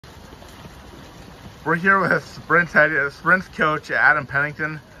We're here with Sprint's coach, Adam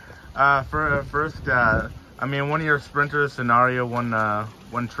Pennington. First, I mean, one of your sprinters, Sanaria,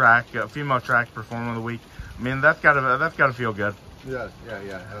 won track, female track performer of the week. I mean, that's gotta feel good. Yeah.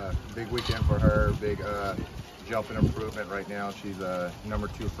 Big weekend for her. Big jump in improvement right now. She's number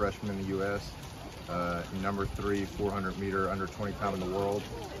 2 freshman in the U.S. Number 3 400-meter under 20 time in the world.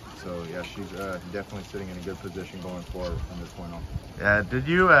 So yeah, she's definitely sitting in a good position going forward from this point on. Yeah. Did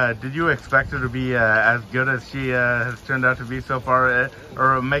you expect her to be as good as she has turned out to be so far,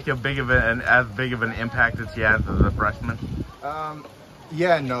 or make as big of an impact as she has as a freshman?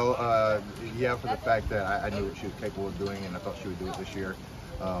 Yeah, no. Yeah, for the fact that I knew what she was capable of doing, and I thought she would do it this year.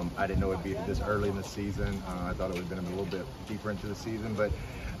 I didn't know it'd be this early in the season. I thought it would have been a little bit deeper into the season, but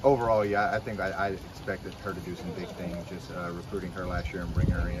overall, yeah, I think I expected her to do some big things. Just recruiting her last year and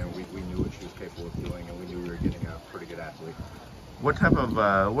bringing her in, we knew what she was capable of doing, and we knew we were getting a pretty good athlete. What type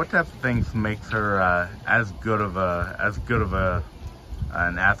of things makes her as good of an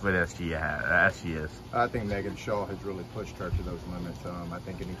athlete as she is? I think Megan Shaw has really pushed her to those limits. I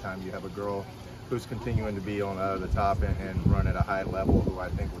think anytime you have a girl who's continuing to be on the top and run at a high level, who I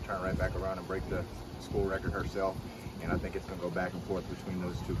think will turn right back around and break the school record herself. And I think it's going to go back and forth between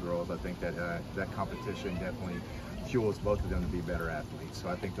those two girls. I think that that competition definitely fuels both of them to be better athletes. So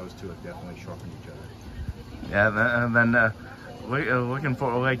I think those two have definitely sharpened each other. Yeah, and then looking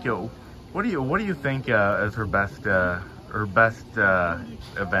for what do you think is her best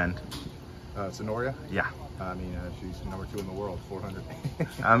event? Sanaria? Yeah. I mean, she's number 2 in the world, 400.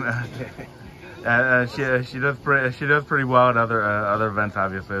 She does pretty well at other events,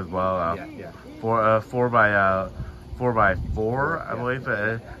 obviously, as well. Yeah. 4x4, I believe.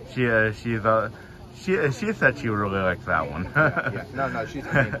 She said she really likes that one. Yeah. No,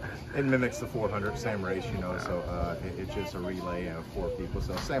 it mimics the 400, same race, you know. So it's just a relay of 4 people,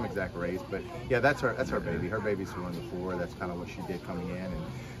 so same exact race. But yeah, that's her baby. Her baby's to run the 4. That's kind of what she did coming in, and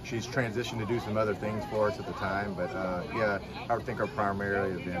she's transitioned to do some other things for us at the time. But yeah, I would think our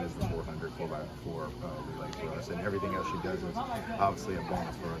primary event is the 400 4x4 relay for us, and everything else she does is obviously a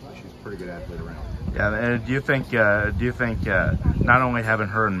bonus for us. But she's a pretty good athlete around. Yeah, and do you think not only having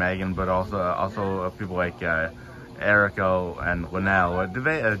her and Megan, but also people like Erica and Linnell, do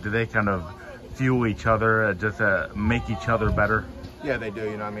they kind of fuel each other, just make each other better? Yeah, they do.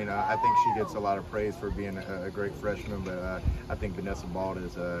 You know, I mean, I think she gets a lot of praise for being a great freshman, but I think Vanessa Bald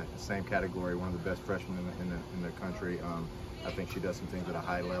is the same category, one of the best freshmen in the country. I think she does some things at a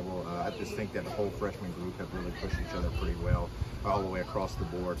high level. I just think that the whole freshman group have really pushed each other pretty well all the way across the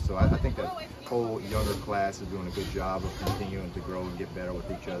board. So I think that whole younger class is doing a good job of continuing to grow and get better with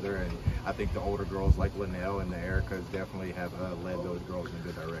each other. And I think the older girls like Linnell and the Ericas definitely have led those girls in a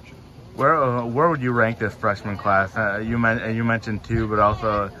good direction. Where would you rank this freshman class? You mentioned 2, but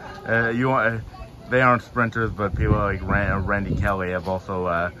also they aren't sprinters, but people like Randy Kelly have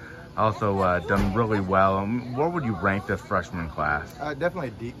also done really well. Where would you rank this freshman class? Definitely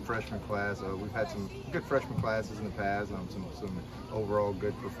a deep freshman class. We've had some good freshman classes in the past, some overall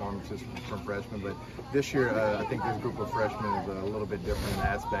good performances from freshmen, but this year I think this group of freshmen is a little bit different in the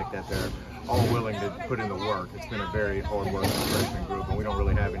aspect that they're all willing to put in the work. It's been a very hard-working freshman group, and we don't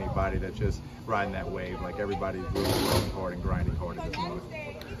really have anybody that's just riding that wave. Like, everybody's really working hard and grinding hard at this moment.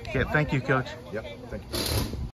 Okay, thank you, Coach. Yep, thank you.